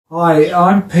Hi,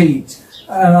 I'm Pete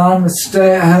and I'm a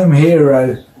stay-at-home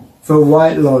hero for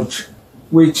White Lodge,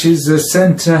 which is a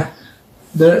centre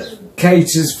that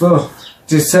caters for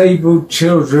disabled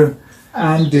children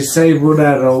and disabled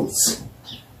adults.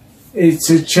 It's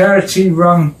a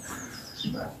charity-run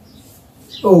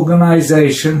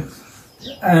organisation,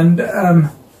 and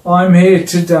I'm here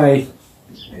today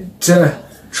to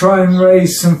try and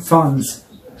raise some funds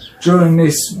during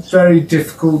this very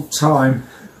difficult time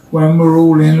when we're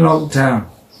all in lockdown.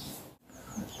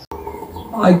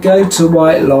 I go to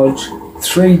White Lodge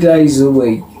 3 days a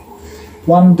week.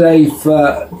 1 day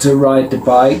to ride the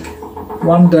bike,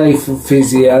 1 day for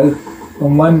physio,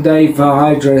 and 1 day for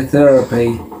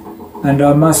hydrotherapy. And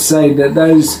I must say that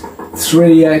those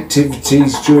 3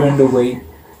 activities during the week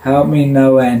help me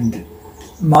no end.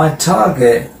 My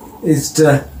target is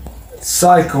to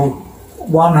cycle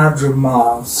 100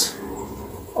 miles.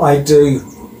 I do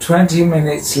 20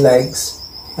 minutes legs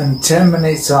and 10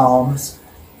 minutes arms,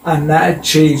 and that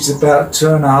achieves about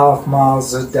 2.5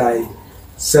 miles a day.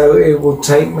 So it will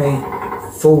take me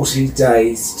 40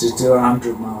 days to do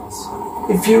 100 miles.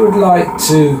 If you would like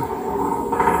to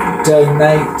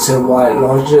donate to White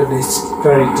Lodge at this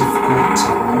very difficult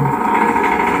time,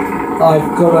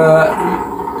 I've got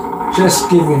a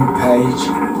Just Giving page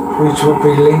which will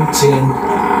be linked in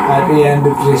at the end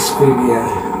of this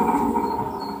video.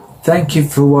 Thank you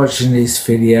for watching this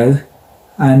video,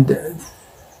 and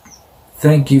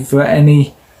thank you for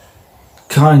any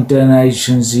kind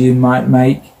donations you might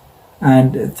make,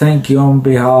 and thank you on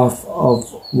behalf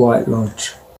of White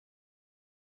Lodge.